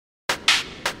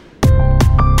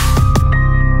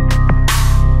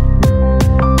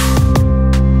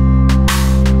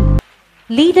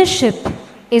Leadership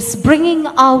is bringing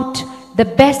out the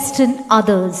best in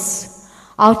others.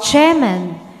 Our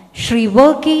chairman, Shri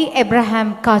VARKEY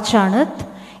KACHANATHU,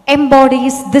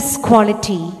 embodies this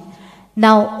quality.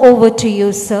 Now over to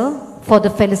you, sir, for the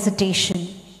felicitation.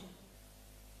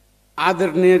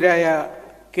 Adarniraya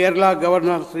Kerala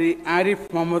Governor Shri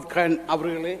Arif Mohammed Khan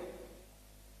Avrale,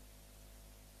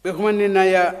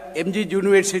 Behumaninaya MG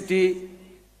University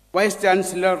Vice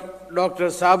Chancellor Dr.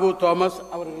 Sabu Thomas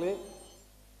Avrale,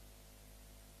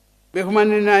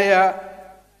 Behumaninaya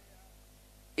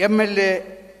MLA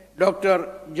Dr.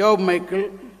 Joe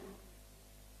Michael,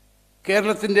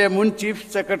 Keralathinte Mun Chief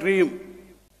Secretary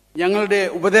ഞങ്ങളുടെ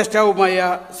ഉപദേഷ്ടാവുമായ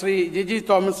Shri Jiji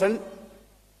Thomason,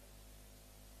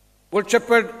 good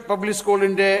shepherd public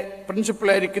സ്കൂളിൻ്റെ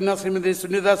പ്രിൻസിപ്പലായിരിക്കുന്ന Shrimati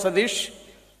Sunitha Satheesh,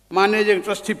 managing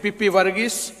trustee P P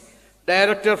Varghese,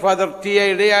 director father T I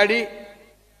ഇടയാടി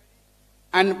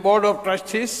and board of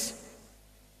trustees,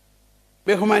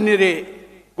 ബഹുമാന്യരെ,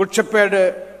 good shepherd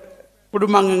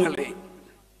കുടുംബാംഗങ്ങളെ,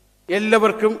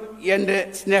 എല്ലാവർക്കും എൻ്റെ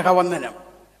സ്നേഹവന്ദനം.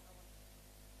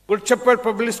 Good shepherd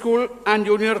public school and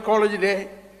junior കോളേജിലെ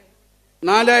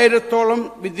 4000-ഓളം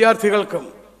വിദ്യാർത്ഥികൾക്കും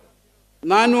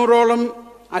 400-ഓളം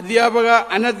അധ്യാപക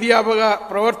അനധ്യാപക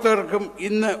പ്രവർത്തകർക്കും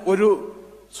ഇന്ന് ഒരു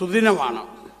സുദിനമാണ്.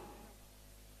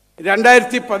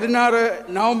 2016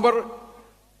 നവംബർ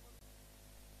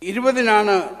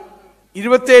 20-നാണ്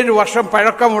 27 വർഷം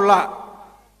പഴക്കമുള്ള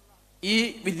ഈ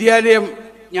വിദ്യാലയം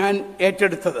ഞാൻ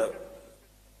ഏറ്റെടുത്തത്.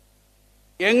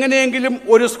 എങ്ങനെയെങ്കിലും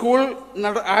ഒരു സ്കൂൾ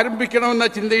ആരംഭിക്കണമെന്ന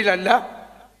ചിന്തയിലല്ല,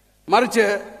 മറിച്ച്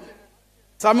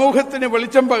സമൂഹത്തിന്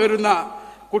വെളിച്ചം പകരുന്ന,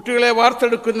 കുട്ടികളെ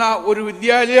വാർത്തെടുക്കുന്ന ഒരു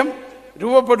വിദ്യാലയം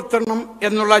രൂപപ്പെടുത്തണം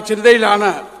എന്നുള്ള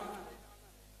ചിന്തയിലാണ്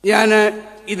ഞാൻ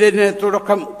ഇതിന്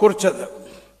തുടക്കം കുറിച്ചത്.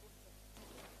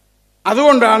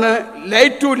 അതുകൊണ്ടാണ്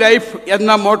ലൈറ്റ് ടു ലൈഫ്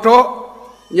എന്ന മോട്ടോ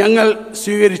ഞങ്ങൾ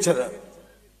സ്വീകരിച്ചത്.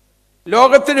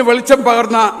 ലോകത്തിന് വെളിച്ചം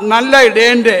പകർന്ന നല്ല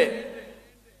ഇടയൻ്റെ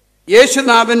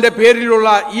യേശുനാഥൻ്റെ പേരിലുള്ള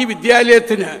ഈ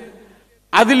വിദ്യാലയത്തിന്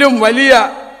അതിലും വലിയ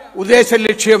ഉദ്ദേശ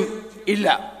ലക്ഷ്യം ഇല്ല.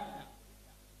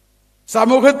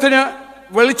 സമൂഹത്തിന്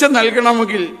വെളിച്ചം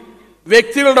നൽകണമെങ്കിൽ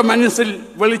വ്യക്തികളുടെ മനസ്സിൽ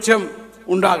വെളിച്ചം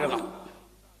ഉണ്ടാകണം.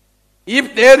 If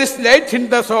there is light in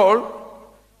the soul,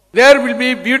 there will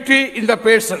be beauty in the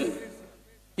person.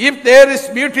 If there is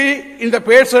beauty in the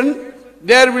person,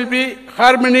 there will be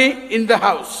harmony in the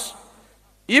house.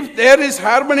 If there is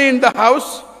harmony in the house,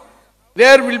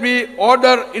 there will be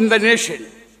order in the nation.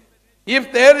 If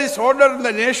there is order in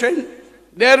the nation,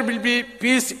 there will be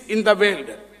peace in the world.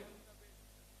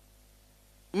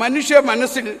 മനുഷ്യ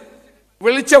മനസ്സിൽ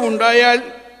വെളിച്ചമുണ്ടായാൽ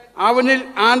അവനിൽ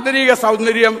ആന്തരിക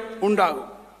സൗന്ദര്യം ഉണ്ടാകും.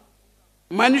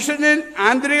 മനുഷ്യനിൽ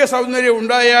ആന്തരിക സൗന്ദര്യം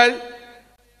ഉണ്ടായാൽ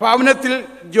ഭവനത്തിൽ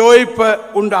ജോയിപ്പ്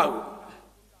ഉണ്ടാകും.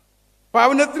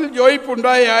 ഭവനത്തിൽ ജോയിപ്പ്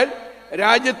ഉണ്ടായാൽ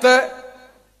രാജ്യത്ത്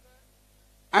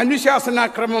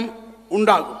അനുശാസനക്രമം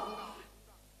ഉണ്ടാകും.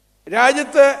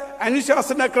 രാജ്യത്ത്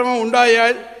അനുശാസനക്രമം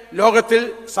ഉണ്ടായാൽ ലോകത്തിൽ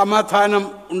സമാധാനം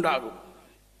ഉണ്ടാകും.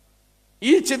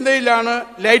 ഈ ചിന്തയിലാണ്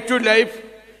ലൈറ്റ് ടു ലൈഫ്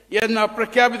എന്ന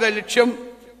പ്രഖ്യാപിത ലക്ഷ്യം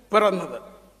പിറന്നത്.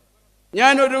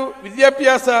 ഞാനൊരു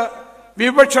വിദ്യാഭ്യാസ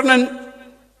വിവക്ഷണൻ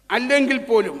അല്ലെങ്കിൽ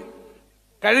പോലും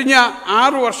കഴിഞ്ഞ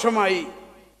 6 വർഷമായി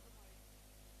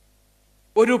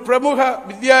ഒരു പ്രമുഖ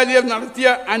വിദ്യാലയം നടത്തിയ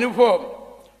അനുഭവം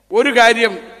ഒരു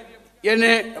കാര്യം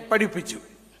എന്നെ പഠിപ്പിച്ചു.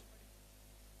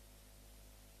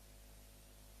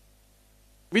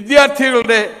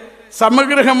 വിദ്യാർത്ഥികളുടെ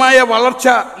സമഗ്രമായ വളർച്ച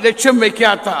ലക്ഷ്യം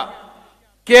വയ്ക്കാത്ത,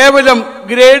 കേവലം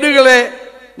ഗ്രേഡുകളെ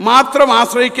മാത്രം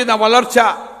ആശ്രയിക്കുന്ന വളർച്ച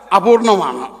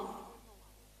അപൂർണമാണ്.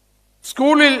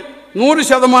 സ്കൂളിൽ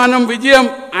 100% വിജയം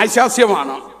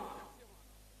ആശാസ്യമാണ്.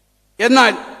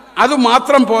 എന്നാൽ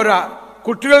അതുമാത്രം പോരാ,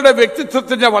 കുട്ടികളുടെ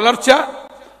വ്യക്തിത്വത്തിൻ്റെ വളർച്ച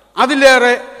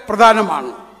അതിലേറെ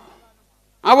പ്രധാനമാണ്.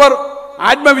 അവർ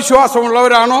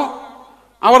ആത്മവിശ്വാസമുള്ളവരാണോ,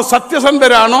 അവർ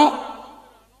സത്യസന്ധരാണോ,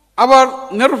 അവർ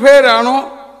നിർഭയരാണോ,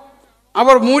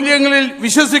 അവർ മൂല്യങ്ങളിൽ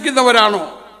വിശ്വസിക്കുന്നവരാണോ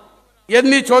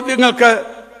എന്നീ ചോദ്യങ്ങൾക്ക്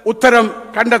ഉത്തരം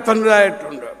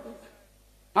കണ്ടെത്തേണ്ടതായിട്ടുണ്ട്.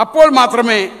 അപ്പോൾ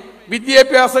മാത്രമേ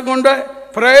വിദ്യാഭ്യാസം കൊണ്ട്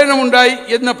പ്രയോജനമുണ്ടായി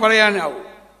എന്ന് പറയാനാവൂ.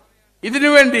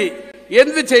 ഇതിനുവേണ്ടി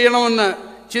എന്ത് ചെയ്യണമെന്ന്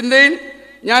ചിന്തയിൽ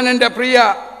ഞാൻ എൻ്റെ പ്രിയ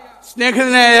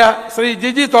സ്നേഹിതനായ ശ്രീ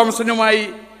ജിജി തോമസിനുമായി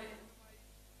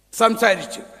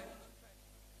സംസാരിച്ചു.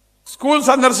 സ്കൂൾ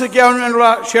സന്ദർശിക്കാനുള്ള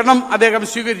ക്ഷണം അദ്ദേഹം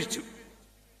സ്വീകരിച്ചു.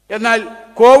 എന്നാൽ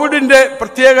കോവിഡിൻ്റെ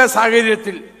പ്രത്യേക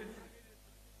സാഹചര്യത്തിൽ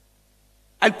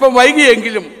അല്പം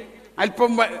വൈകിയെങ്കിലും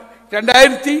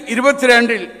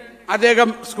 2022 അദ്ദേഹം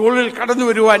സ്കൂളിൽ കടന്നു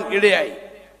വരുവാൻ ഇടയായി.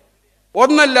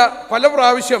 ഒന്നല്ല, പല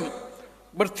പ്രാവശ്യം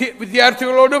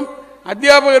വിദ്യാർത്ഥികളോടും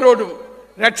അധ്യാപകരോടും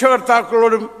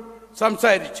രക്ഷകർത്താക്കളോടും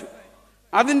സംസാരിച്ചു.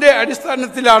 അതിൻ്റെ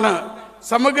അടിസ്ഥാനത്തിലാണ്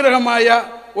സമഗ്രമായ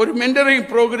ഒരു മെന്ററിംഗ്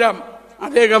പ്രോഗ്രാം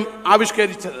അദ്ദേഹം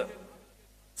ആവിഷ്കരിച്ചത്.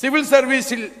 സിവിൽ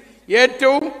സർവീസിൽ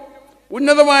ഏറ്റവും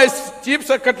ഉന്നതമായ ചീഫ്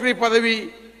സെക്രട്ടറി പദവി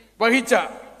വഹിച്ച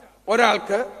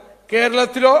ഒരാൾക്ക്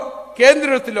കേരളത്തിലോ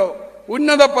കേന്ദ്രത്തിലോ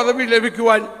ഉന്നത പദവി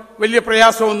ലഭിക്കുവാൻ വലിയ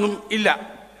പ്രയാസമൊന്നും ഇല്ല.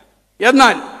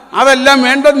 എന്നാൽ അതെല്ലാം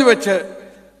വേണ്ടെന്ന് വെച്ച്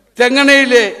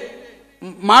തെങ്ങണയിലെ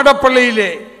മാടപ്പള്ളിയിലെ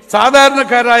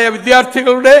സാധാരണക്കാരായ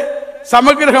വിദ്യാർത്ഥികളുടെ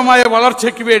സമഗ്രമായ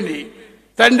വളർച്ചയ്ക്ക് വേണ്ടി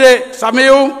തൻ്റെ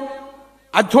സമയവും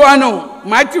അധ്വാനവും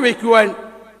മാറ്റിവെക്കുവാൻ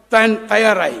താൻ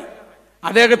തയ്യാറായി.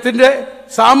 അദ്ദേഹത്തിൻ്റെ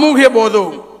സാമൂഹ്യ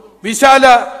ബോധവും വിശാല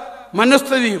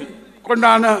മനസ്ഥിതിയും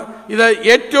കൊണ്ടാണ് ഇത്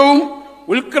ഏറ്റവും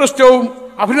ഉത്കൃഷ്ടവും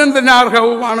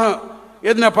അഭിനന്ദനാർഹവുമാണ്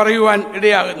എന്ന് പറയുവാൻ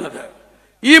ഇടയാകുന്നത്.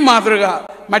 ഈ മാതൃക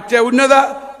മറ്റ് ഉന്നത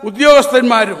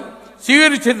ഉദ്യോഗസ്ഥന്മാരും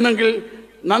സ്വീകരിച്ചിരുന്നെങ്കിൽ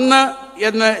നന്ന്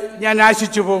എന്ന് ഞാൻ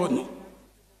ആശിച്ചു പോകുന്നു.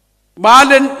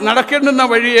 ബാലൻ നടക്കേണ്ടുന്ന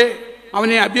വഴിയെ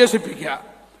അവനെ അഭ്യസിപ്പിക്കുക,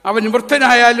 അവൻ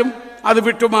വൃദ്ധനായാലും അത്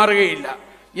വിട്ടുമാറുകയില്ല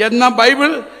എന്ന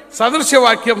ബൈബിൾ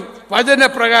സദൃശവാക്യം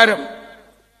വചനപ്രകാരം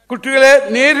കുട്ടികളെ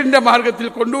നേരിന്റെ മാർഗത്തിൽ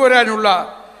കൊണ്ടുവരാനുള്ള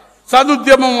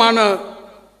സദുദ്യമമാണ്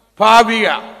ഭാവിക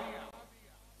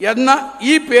എന്ന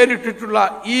ഈ പേരിട്ടിട്ടുള്ള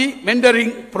ഈ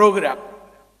മെന്ററിംഗ് പ്രോഗ്രാം.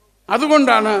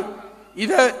 അതുകൊണ്ടാണ്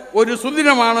ഇത് ഒരു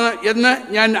സുദിനമാണ് എന്ന്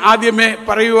ഞാൻ ആദ്യമേ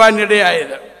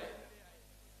പറയുവാനിടയായത്.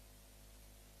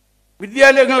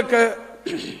 വിദ്യാലയങ്ങൾക്ക്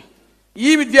ഈ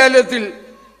വിദ്യാലയത്തിൽ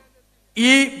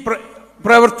ഈ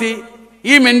പ്രവൃത്തി,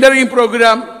 ഈ മെന്ററിംഗ്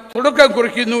പ്രോഗ്രാം തുടക്കം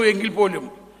കുറിക്കുന്നു എങ്കിൽ പോലും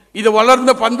ഇത്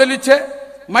വളർന്ന് പന്തലിച്ച്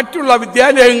മറ്റുള്ള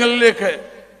വിദ്യാലയങ്ങളിലേക്ക്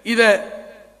ഇത്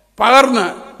പകർന്ന്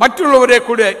മറ്റുള്ളവരെ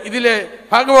കൂടെ ഇതിലെ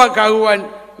ഭാഗവാക്കാകുവാൻ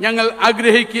ഞങ്ങൾ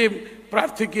ആഗ്രഹിക്കുകയും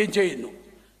പ്രാർത്ഥിക്കുകയും ചെയ്യുന്നു.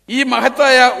 ഈ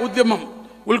മഹത്തായ ഉദ്യമം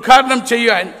ഉദ്ഘാടനം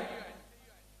ചെയ്യാൻ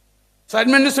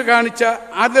സന്മനസ് കാണിച്ച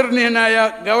ആദരണീയനായ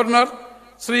ഗവർണർ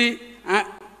ശ്രീ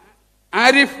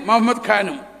ആരിഫ് മുഹമ്മദ്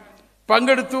ഖാനും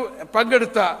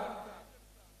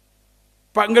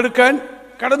പങ്കെടുക്കാൻ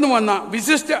കടന്നു വന്ന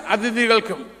വിശിഷ്ട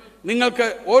അതിഥികൾക്കും നിങ്ങൾക്ക്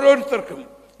ഓരോരുത്തർക്കും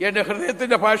എൻ്റെ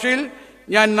ഹൃദയത്തിൻ്റെ ഭാഷയിൽ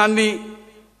ഞാൻ നന്ദി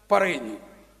പറയുന്നു.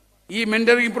 ഈ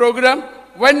മെന്ററിംഗ് പ്രോഗ്രാം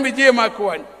വൻ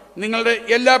വിജയമാക്കുവാൻ നിങ്ങളുടെ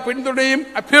എല്ലാ പിന്തുണയും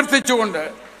അഭ്യർത്ഥിച്ചുകൊണ്ട്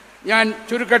ഞാൻ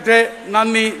ചുരുക്കട്ടെ.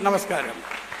 നന്ദി, നമസ്കാരം.